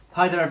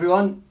Hi there,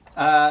 everyone.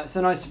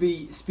 So nice to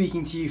be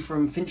speaking to you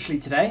from Finchley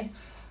today.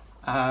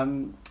 I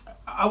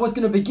was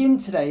going to begin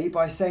today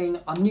by saying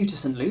I'm new to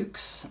St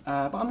Luke's,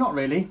 but I'm not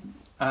really.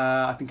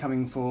 I've been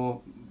coming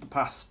for the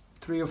past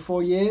 3 or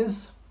 4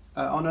 years,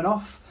 on and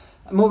off,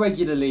 more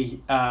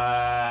regularly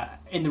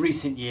in the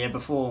recent year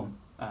before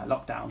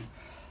lockdown.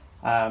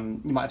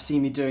 You might have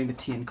seen me doing the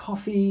tea and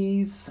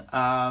coffees,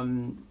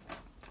 in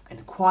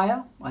the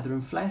choir, either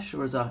in flesh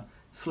or as a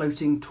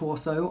floating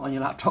torso on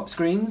your laptop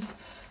screens.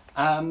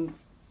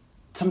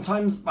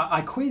 Sometimes I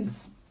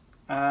quiz,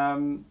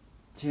 so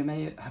you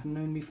may have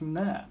known me from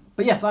there.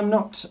 But yes, I'm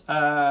not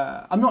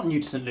new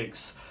to St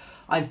Luke's.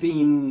 I've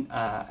been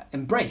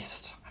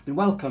embraced, I've been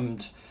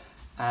welcomed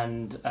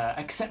and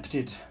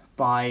accepted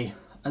by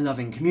a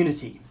loving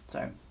community.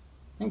 So,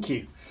 thank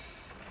you.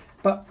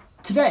 But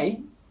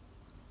today,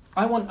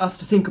 I want us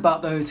to think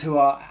about those who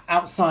are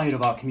outside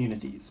of our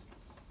communities.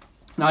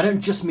 Now, I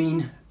don't just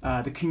mean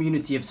the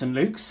community of St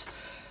Luke's.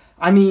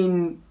 I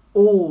mean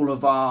all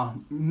of our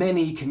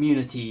many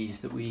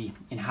communities that we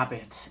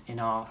inhabit in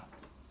our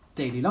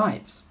daily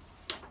lives.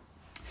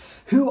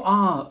 Who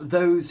are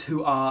those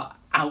who are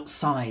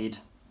outside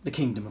the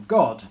kingdom of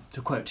God,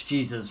 to quote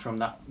Jesus from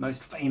that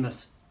most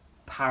famous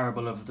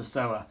parable of the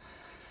sower?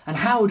 And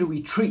how do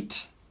we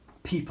treat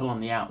people on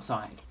the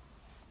outside?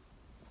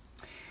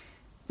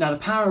 Now, the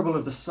parable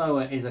of the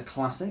sower is a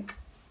classic.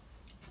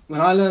 When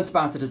I learnt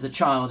about it as a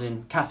child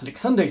in Catholic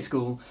Sunday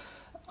school,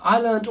 I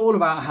learnt all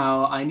about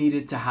how I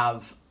needed to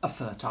have a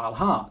fertile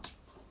heart,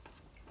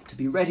 to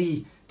be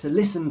ready to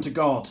listen to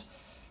God,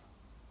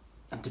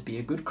 and to be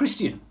a good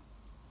Christian.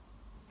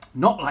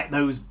 Not like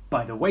those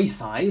by the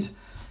wayside,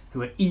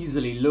 who are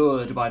easily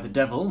lured by the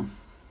devil,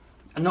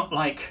 and not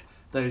like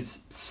those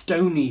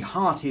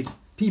stony-hearted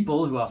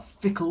people who are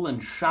fickle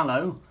and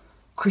shallow,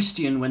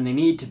 Christian when they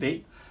need to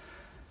be,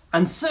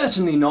 and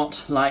certainly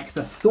not like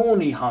the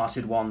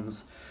thorny-hearted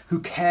ones who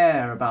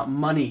care about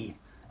money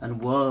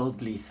and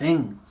worldly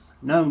things.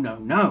 No, no,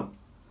 no.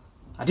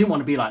 I didn't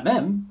want to be like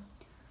them.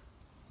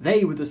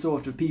 They were the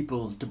sort of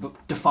people to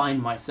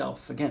define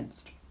myself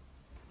against.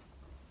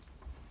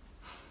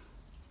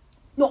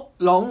 Not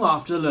long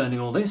after learning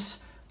all this,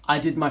 I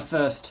did my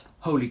first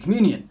Holy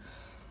Communion.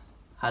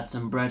 Had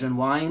some bread and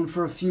wine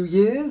for a few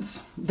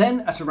years.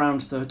 Then, at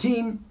around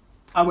 13,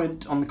 I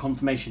went on the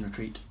confirmation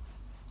retreat.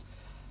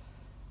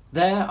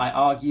 There I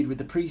argued with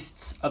the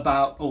priests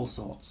about all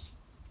sorts.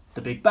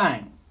 The Big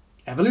Bang,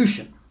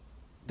 evolution,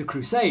 the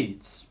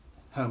Crusades,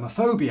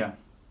 homophobia,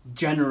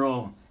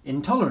 general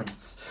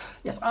intolerance.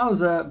 Yes, I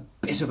was a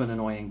bit of an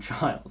annoying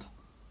child.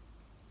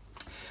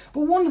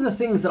 But one of the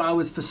things that I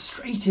was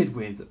frustrated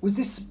with was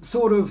this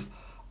sort of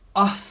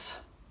us,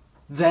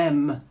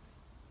 them,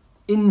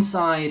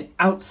 inside,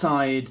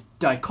 outside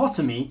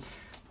dichotomy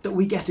that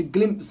we get a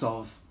glimpse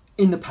of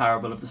in the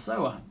parable of the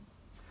sower.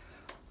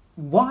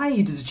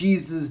 Why does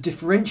Jesus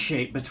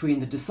differentiate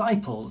between the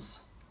disciples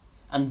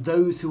and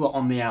those who are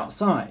on the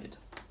outside?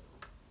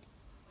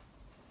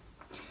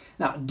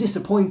 Now,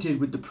 disappointed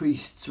with the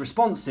priest's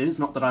responses,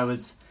 not that I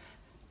was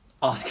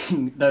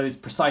asking those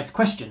precise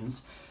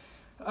questions,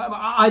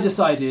 I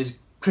decided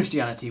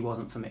Christianity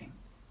wasn't for me.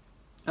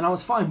 And I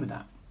was fine with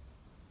that.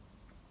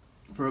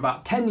 For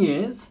about 10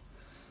 years,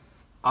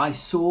 I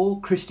saw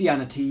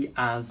Christianity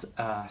as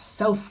a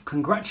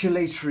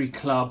self-congratulatory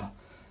club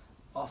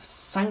of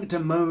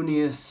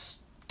sanctimonious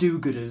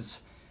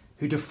do-gooders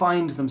who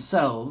defined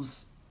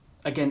themselves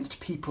against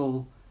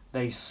people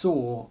they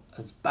saw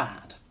as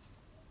bad.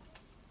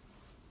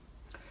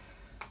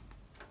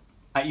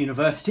 At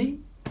university,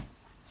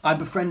 I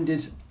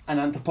befriended an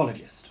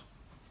anthropologist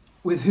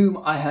with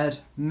whom I had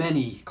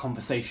many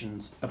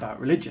conversations about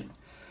religion.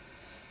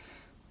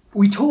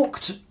 We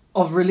talked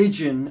of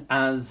religion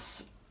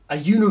as a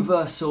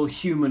universal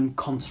human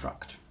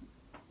construct,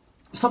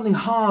 something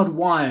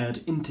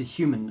hardwired into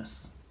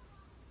humanness.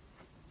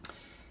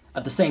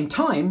 At the same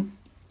time,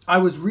 I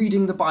was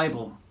reading the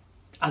Bible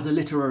as a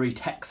literary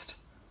text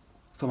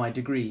for my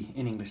degree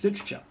in English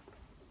literature.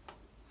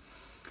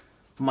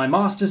 For my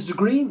master's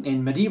degree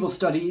in medieval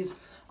studies,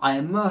 I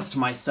immersed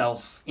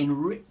myself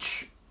in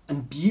rich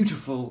and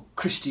beautiful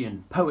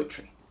Christian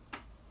poetry.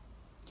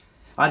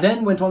 I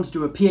then went on to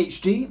do a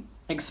PhD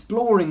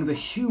exploring the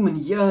human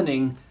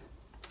yearning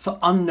for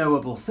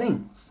unknowable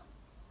things,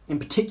 in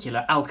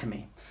particular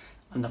alchemy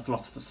and the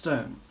Philosopher's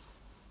Stone.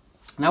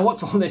 Now,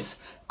 what's all this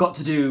got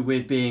to do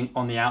with being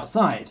on the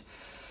outside?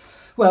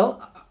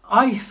 Well,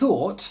 I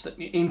thought that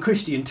in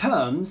Christian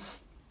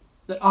terms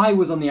that I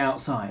was on the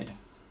outside.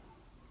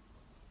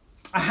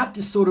 I had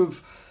this sort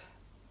of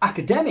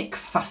academic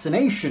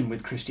fascination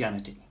with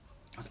Christianity.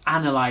 I was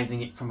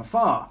analysing it from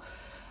afar.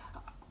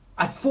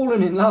 I'd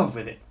fallen in love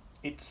with it.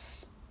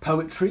 Its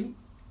poetry,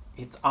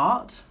 its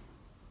art,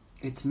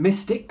 its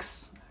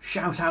mystics,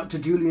 shout out to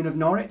Julian of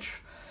Norwich,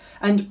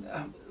 and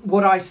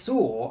what I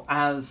saw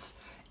as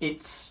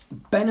its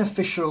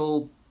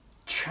beneficial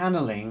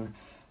channeling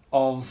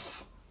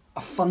of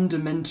a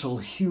fundamental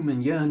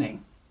human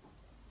yearning.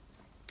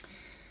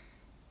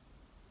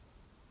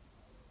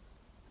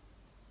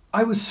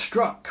 I was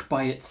struck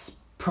by its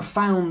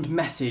profound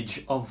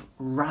message of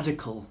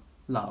radical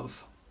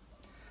love.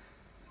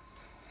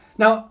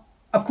 Now,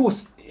 of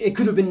course, it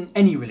could have been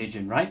any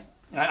religion, right?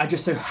 I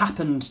just so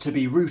happened to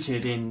be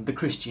rooted in the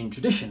Christian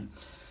tradition.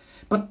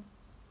 But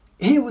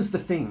here was the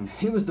thing,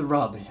 here was the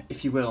rub,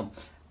 if you will.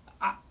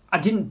 I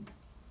didn't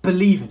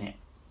believe in it.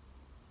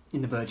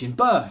 In the virgin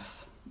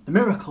birth, the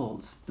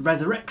miracles, the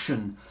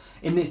resurrection,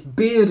 in this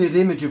bearded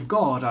image of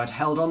God I'd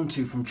held on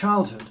to from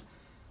childhood.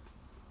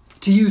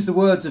 To use the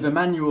words of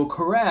Emmanuel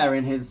Carrère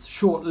in his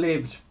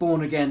short-lived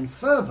born-again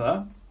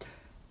fervour,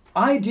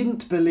 I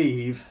didn't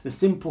believe the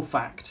simple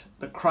fact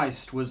that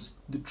Christ was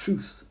the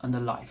truth and the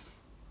life.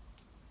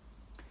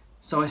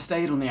 So I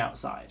stayed on the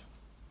outside.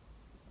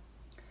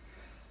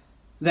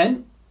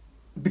 Then,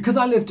 because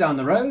I lived down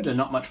the road and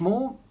not much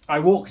more, I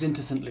walked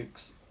into St.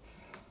 Luke's.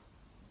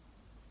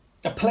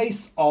 A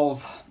place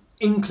of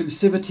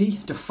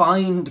inclusivity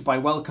defined by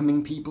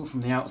welcoming people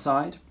from the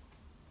outside.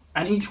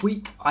 And each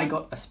week I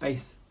got a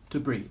space to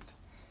breathe.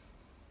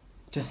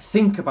 To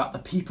think about the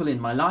people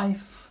in my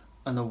life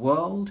and the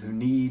world who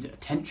need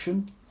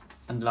attention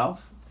and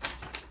love.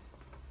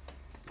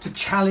 To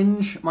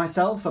challenge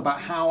myself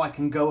about how I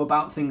can go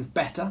about things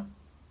better.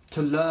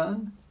 To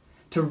learn.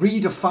 To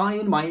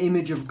redefine my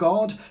image of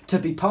God. To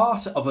be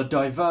part of a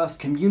diverse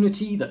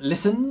community that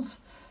listens.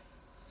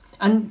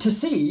 And to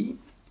see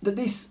that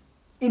this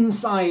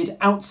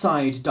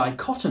inside-outside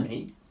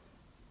dichotomy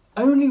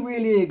only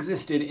really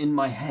existed in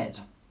my head.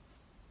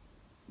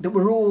 That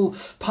we're all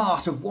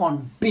part of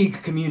one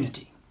big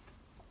community.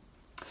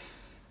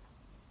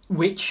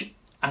 Which,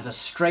 as a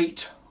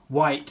straight,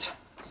 white,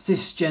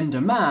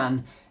 cisgender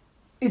man,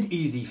 is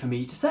easy for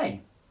me to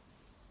say.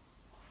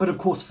 But of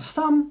course for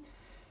some,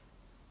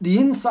 the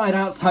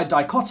inside-outside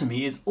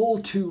dichotomy is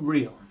all too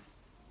real.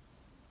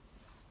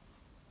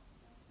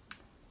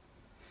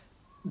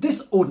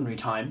 This ordinary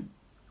time,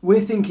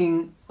 we're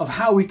thinking of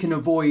how we can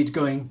avoid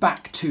going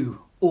back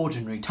to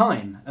ordinary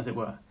time, as it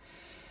were.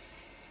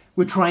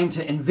 We're trying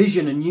to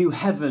envision a new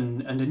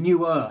heaven and a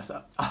new earth,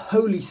 a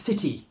holy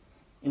city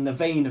in the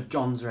vein of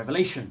John's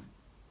Revelation.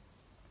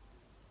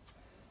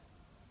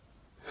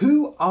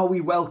 Who are we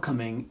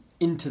welcoming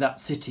into that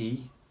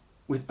city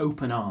with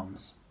open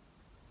arms?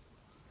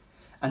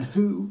 And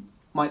who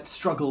might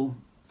struggle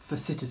for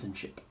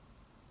citizenship?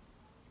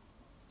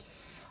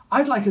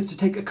 I'd like us to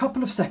take a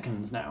couple of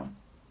seconds now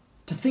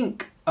to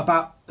think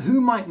about who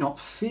might not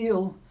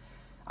feel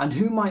and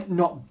who might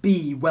not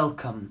be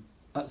welcome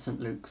at St.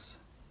 Luke's.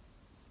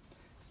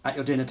 At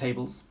your dinner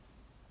tables,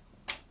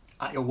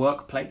 at your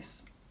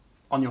workplace,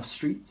 on your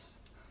streets.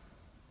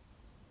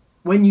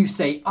 When you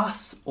say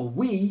us or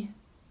we,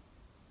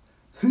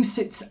 who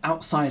sits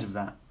outside of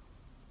that?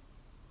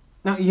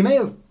 Now, you may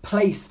have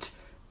placed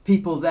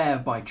people there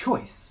by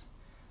choice,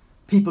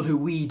 people who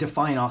we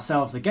define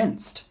ourselves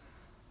against.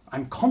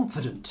 I'm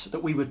confident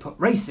that we would put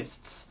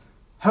racists,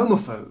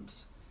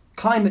 homophobes,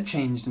 climate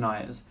change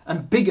deniers,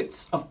 and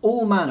bigots of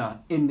all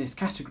manner in this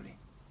category.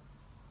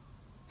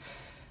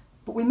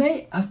 But we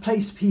may have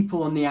placed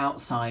people on the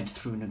outside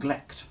through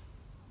neglect.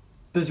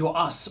 Does your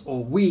us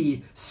or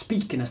we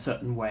speak in a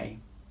certain way?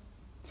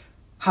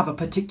 Have a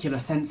particular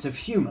sense of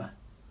humour?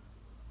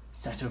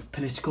 Set of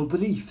political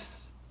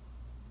beliefs?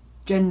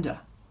 Gender?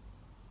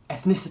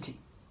 Ethnicity?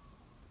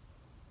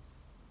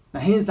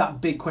 Now here's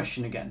that big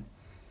question again.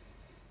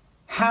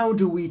 How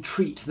do we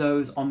treat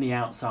those on the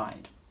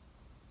outside?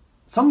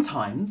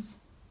 Sometimes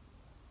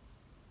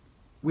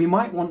we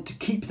might want to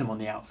keep them on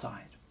the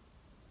outside.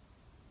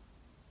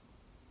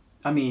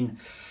 I mean,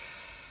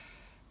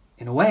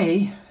 in a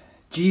way,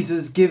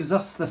 Jesus gives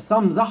us the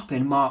thumbs up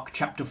in Mark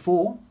chapter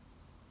 4.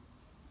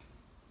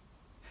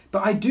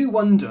 But I do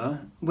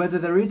wonder whether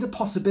there is a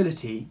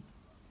possibility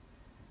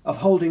of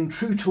holding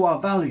true to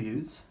our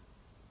values,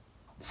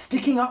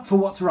 sticking up for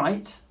what's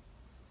right,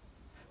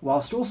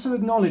 whilst also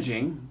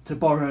acknowledging, to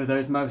borrow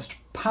those most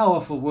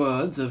powerful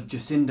words of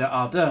Jacinda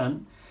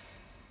Ardern,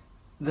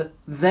 that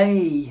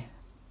they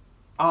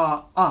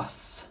are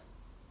us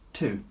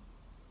too.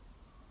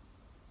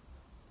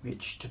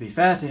 Which, to be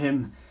fair to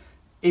him,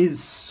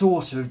 is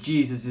sort of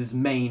Jesus'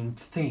 main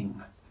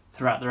thing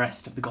throughout the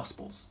rest of the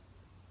Gospels.